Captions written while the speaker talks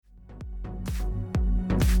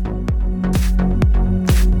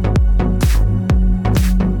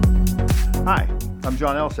Hi, I'm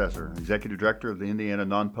John Elsesser, Executive Director of the Indiana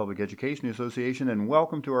Non-Public Education Association, and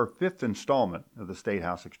welcome to our fifth installment of the State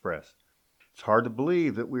House Express. It's hard to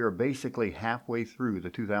believe that we are basically halfway through the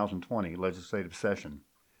 2020 legislative session.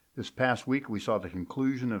 This past week, we saw the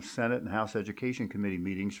conclusion of Senate and House Education Committee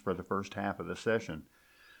meetings for the first half of the session.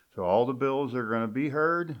 So all the bills that are going to be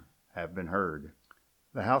heard have been heard.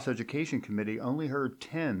 The House Education Committee only heard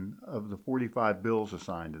 10 of the 45 bills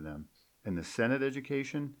assigned to them, and the Senate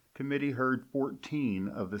Education Committee heard 14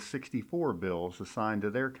 of the 64 bills assigned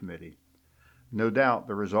to their committee. No doubt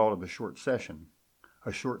the result of a short session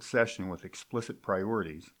with explicit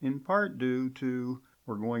priorities, in part due to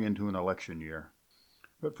we're going into an election year.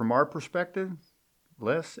 But from our perspective,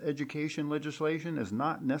 less education legislation is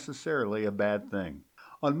not necessarily a bad thing.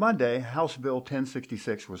 On Monday, House Bill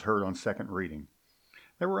 1066 was heard on second reading.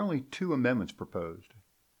 There were only 2 amendments proposed.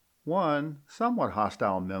 One, somewhat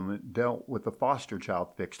hostile amendment dealt with the foster child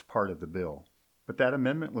fixed part of the bill, but that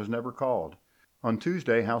amendment was never called. On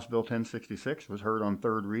Tuesday, House Bill 1066 was heard on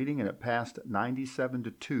third reading and it passed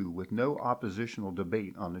 97-2 with no oppositional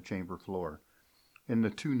debate on the chamber floor. And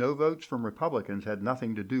the 2 no votes from Republicans had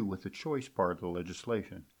nothing to do with the choice part of the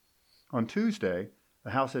legislation. On Tuesday,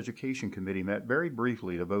 the House Education Committee met very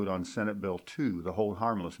briefly to vote on Senate Bill 2, the Hold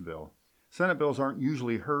Harmless bill. Senate bills aren't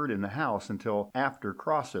usually heard in the House until after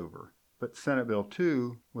crossover, but Senate Bill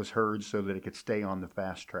 2 was heard so that it could stay on the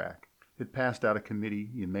fast track. It passed out of committee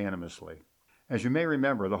unanimously. As you may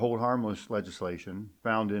remember, the Hold Harmless legislation,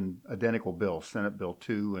 found in identical bills, Senate Bill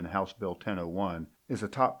 2 and House Bill 1001, is a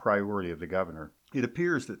top priority of the governor. It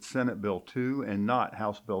appears that Senate Bill 2 and not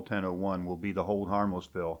House Bill 1001 will be the Hold Harmless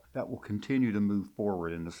bill that will continue to move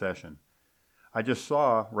forward in the session. I just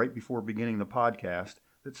saw, right before beginning the podcast,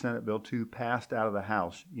 that Senate Bill 2 passed out of the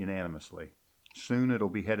House unanimously. Soon it'll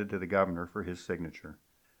be headed to the governor for his signature.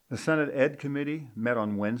 The Senate Ed Committee met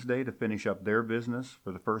on Wednesday to finish up their business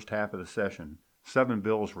for the first half of the session. 7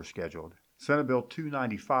 bills were scheduled. Senate Bill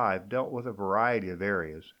 295 dealt with a variety of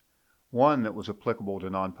areas. One that was applicable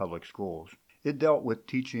to non-public schools. It dealt with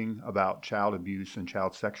teaching about child abuse and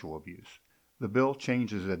child sexual abuse. The bill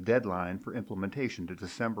changes the deadline for implementation to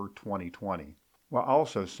December 2020. While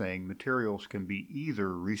also saying materials can be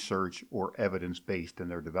either research or evidence-based in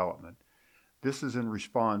their development. This is in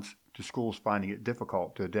response to schools finding it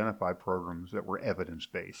difficult to identify programs that were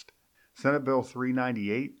evidence-based. Senate Bill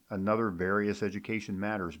 398, another various education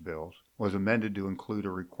matters bills, was amended to include a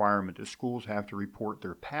requirement that schools have to report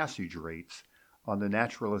their passage rates on the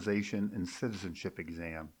naturalization and citizenship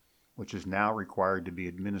exam, which is now required to be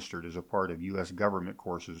administered as a part of U.S. government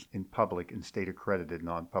courses in public and state-accredited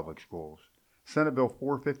non-public schools. Senate Bill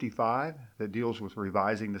 455, that deals with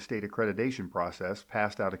revising the state accreditation process,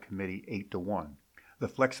 passed out of committee 8-1. The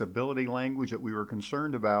flexibility language that we were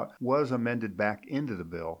concerned about was amended back into the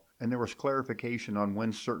bill, and there was clarification on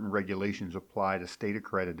when certain regulations apply to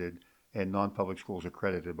state-accredited and non-public schools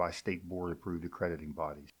accredited by state board-approved accrediting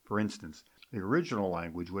bodies. For instance, the original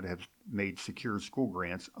language would have made secured school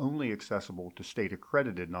grants only accessible to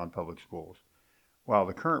state-accredited non-public schools, while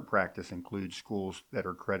the current practice includes schools that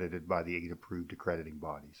are accredited by the 8 approved accrediting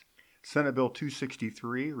bodies. Senate Bill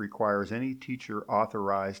 263 requires any teacher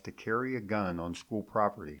authorized to carry a gun on school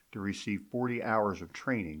property to receive 40 hours of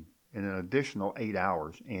training and an additional 8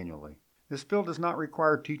 hours annually. This bill does not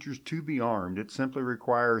require teachers to be armed. It simply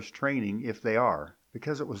requires training if they are.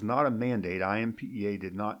 Because it was not a mandate, IMPEA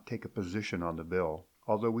did not take a position on the bill,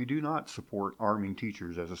 although we do not support arming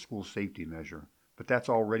teachers as a school safety measure. But that's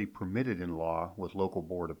already permitted in law with local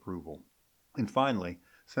board approval. And finally,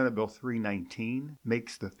 Senate Bill 319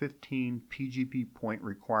 makes the 15 PGP point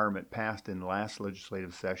requirement passed in last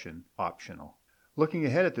legislative session optional. Looking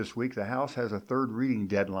ahead at this week, the House has a third reading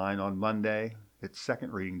deadline on Monday. Its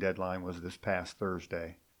second reading deadline was this past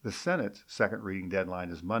Thursday. The Senate's second reading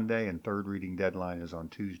deadline is Monday and third reading deadline is on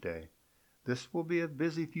Tuesday. This will be a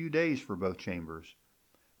busy few days for both chambers.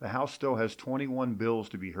 The House still has 21 bills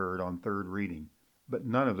to be heard on third reading, but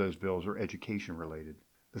none of those bills are education related.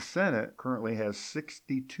 The Senate currently has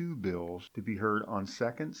 62 bills to be heard on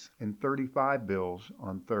seconds and 35 bills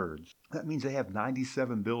on thirds. That means they have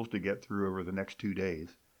 97 bills to get through over the next 2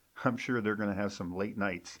 days. I'm sure they're going to have some late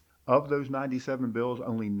nights. Of those 97 bills,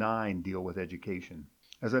 only 9 deal with education.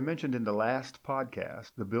 As I mentioned in the last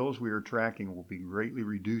podcast, the bills we are tracking will be greatly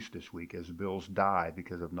reduced this week as bills die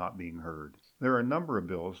because of not being heard. There are a number of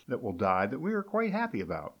bills that will die that we are quite happy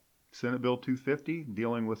about. Senate Bill 250,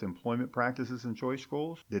 dealing with employment practices in choice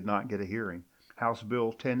schools, did not get a hearing. House Bill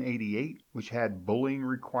 1088, which had bullying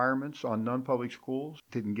requirements on non-public schools,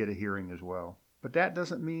 didn't get a hearing as well. But that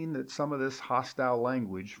doesn't mean that some of this hostile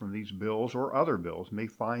language from these bills or other bills may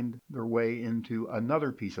find their way into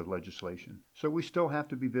another piece of legislation. So we still have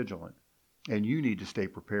to be vigilant. And you need to stay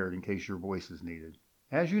prepared in case your voice is needed.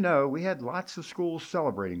 As you know, we had lots of schools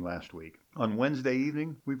celebrating last week. On Wednesday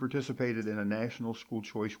evening, we participated in a National School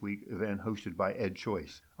Choice Week event hosted by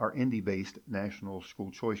EdChoice, our Indy-based national school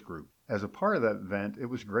choice group. As a part of that event, it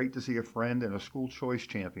was great to see a friend and a school choice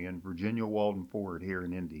champion, Virginia Walden Ford, here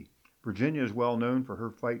in Indy. Virginia is well known for her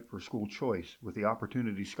fight for school choice with the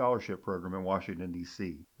Opportunity Scholarship Program in Washington,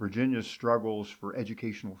 D.C. Virginia's struggles for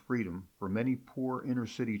educational freedom for many poor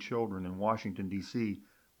inner-city children in Washington, D.C.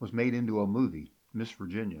 was made into a movie, Miss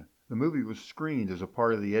Virginia. The movie was screened as a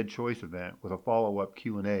part of the EdChoice event with a follow-up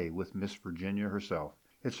Q&A with Miss Virginia herself.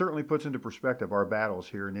 It certainly puts into perspective our battles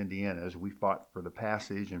here in Indiana as we fought for the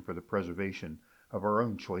passage and for the preservation of our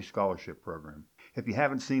own choice scholarship program. If you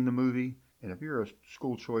haven't seen the movie, and if you're a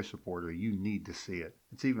school choice supporter, you need to see it.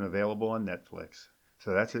 It's even available on Netflix.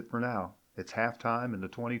 So that's it for now. It's halftime in the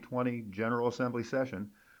 2020 General Assembly session.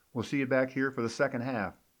 We'll see you back here for the second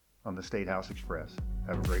half on the State House Express.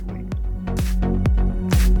 Have a great week.